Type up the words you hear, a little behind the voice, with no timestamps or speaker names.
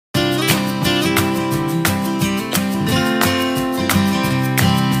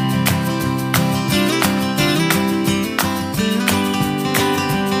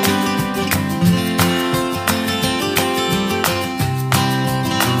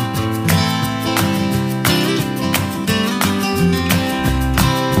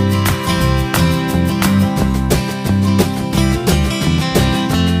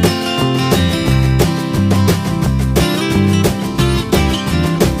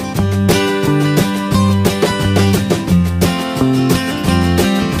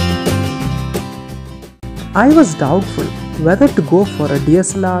I was doubtful whether to go for a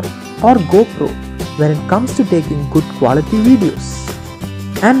DSLR or GoPro when it comes to taking good quality videos.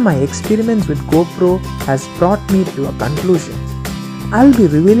 And my experiments with GoPro has brought me to a conclusion. I'll be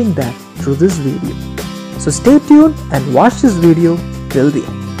revealing that through this video. So stay tuned and watch this video till the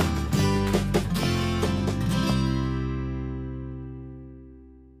end.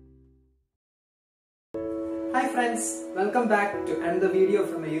 Hi friends, welcome back to another video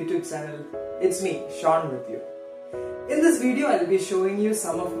from my YouTube channel. It's me, Shawn with you. In this video, I'll be showing you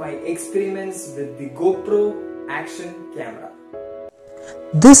some of my experiments with the GoPro action camera.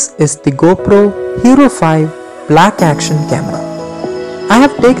 This is the GoPro Hero 5 black action camera. I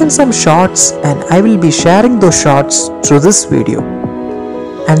have taken some shots and I will be sharing those shots through this video.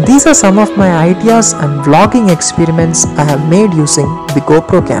 And these are some of my ideas and vlogging experiments I have made using the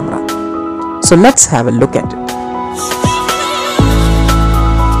GoPro camera. So let's have a look at it.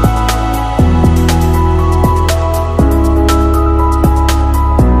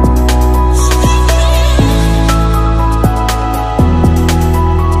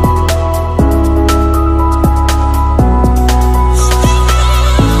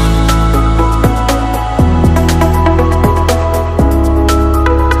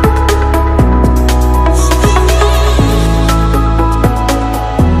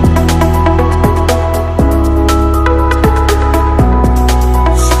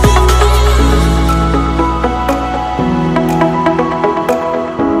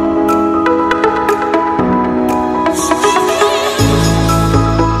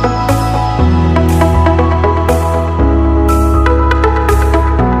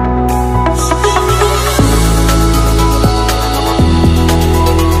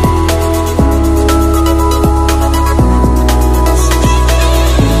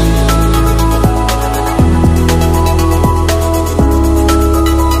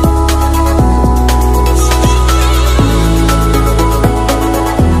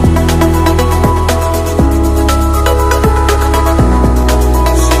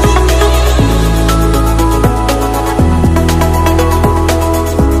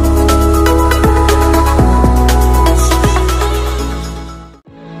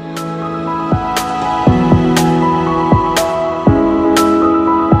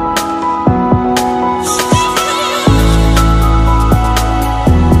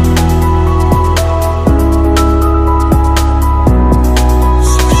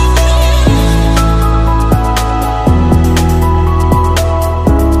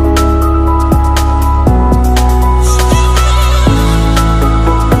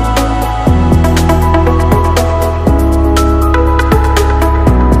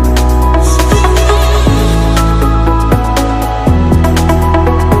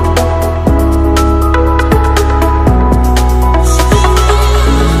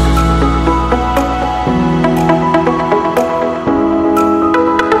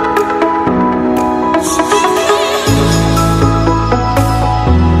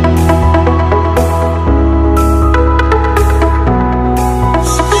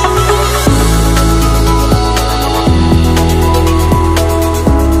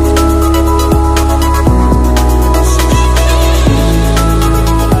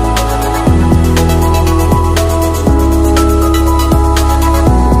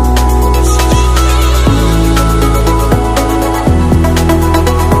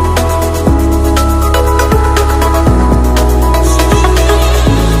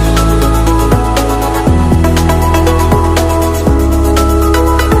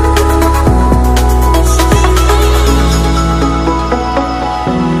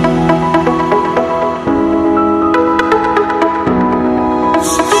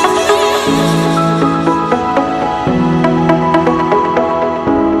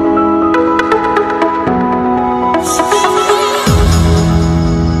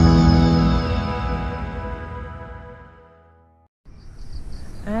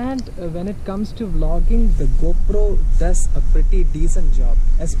 And when it comes to vlogging, the GoPro does a pretty decent job,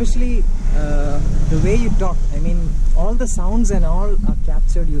 especially the way you talk. I mean, all the sounds and all are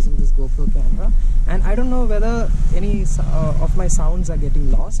captured using this GoPro camera, and I don't know whether any of my sounds are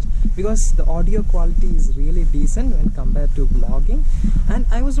getting lost, because the audio quality is really decent when compared to vlogging. And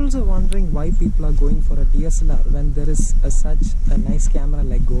I was also wondering why people are going for a DSLR when there is such a nice camera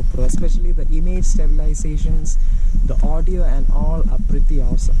like GoPro, especially the image stabilizations, the audio and all are pretty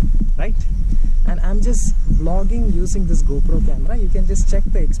awesome, right? And I'm just vlogging using this GoPro camera. You can just check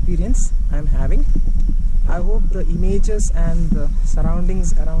the experience I'm having. I hope the images and the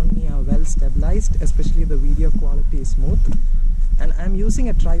surroundings around me are well stabilized, especially the video quality is smooth. And I'm using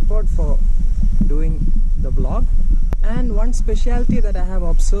a tripod for doing the vlog. And one specialty that I have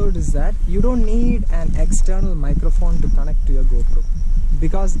observed is that you don't need an external microphone to connect to your GoPro,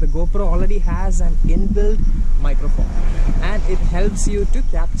 because the GoPro already has an inbuilt microphone and it helps you to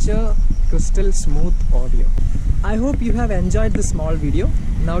capture crystal smooth audio. I hope you have enjoyed this small video.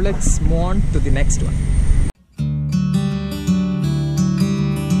 Now let's move on to the next one.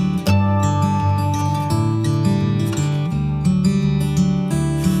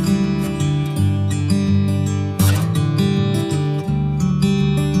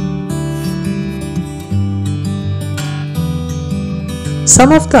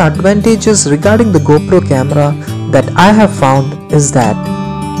 Some of the advantages regarding the GoPro camera that I have found is that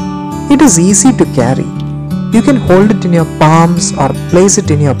it is easy to carry. You can hold it in your palms or place it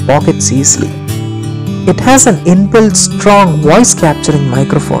in your pockets easily. It has an inbuilt strong voice capturing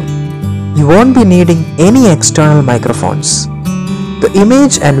microphone. You won't be needing any external microphones. The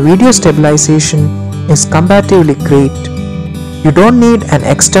image and video stabilization is comparatively great. You don't need an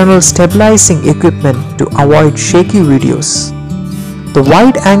external stabilizing equipment to avoid shaky videos. The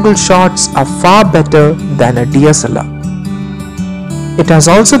wide-angle shots are far better than a DSLR. It has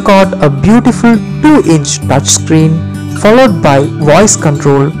also got a beautiful 2-inch touchscreen followed by voice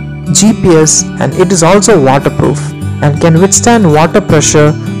control, GPS, and it is also waterproof and can withstand water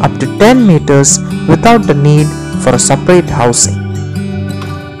pressure up to 10 meters without the need for a separate housing.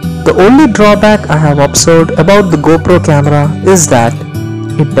 The only drawback I have observed about the GoPro camera is that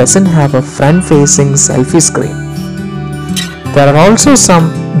it doesn't have a front-facing selfie screen. There are also some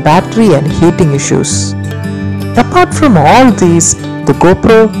battery and heating issues. Apart from all these, the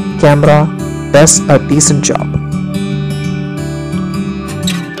GoPro camera does a decent job.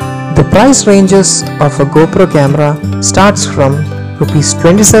 The price ranges of a GoPro camera starts from Rs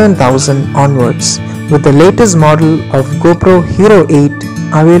 27,000 onwards, with the latest model of GoPro Hero 8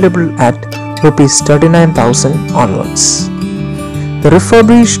 available at Rs 39,000 onwards. The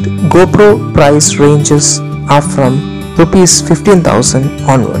refurbished GoPro price ranges are from Rs 15,000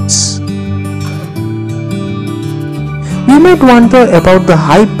 onwards. You might wonder about the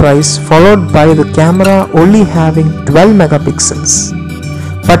high price followed by the camera only having 12 megapixels.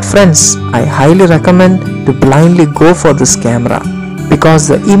 But friends, I highly recommend to blindly go for this camera because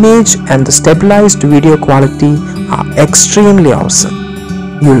the image and the stabilized video quality are extremely awesome.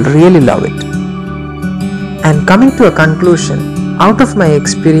 You'll really love it. And coming to a conclusion, out of my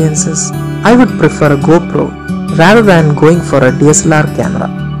experiences, I would prefer a GoPro rather than going for a DSLR camera.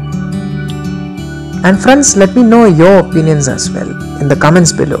 And friends, let me know your opinions as well in the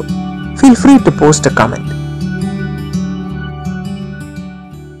comments below. Feel free to post a comment.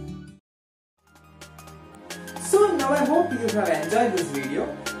 So now I hope you have enjoyed this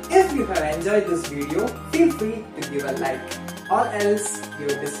video. If you have enjoyed this video, feel free to give a like or else give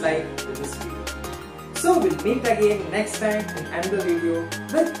a dislike to this video. So we'll meet again next time in another video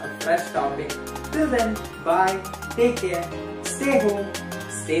with a fresh topic. Till then, bye, take care, stay home,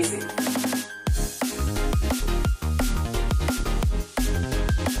 stay safe.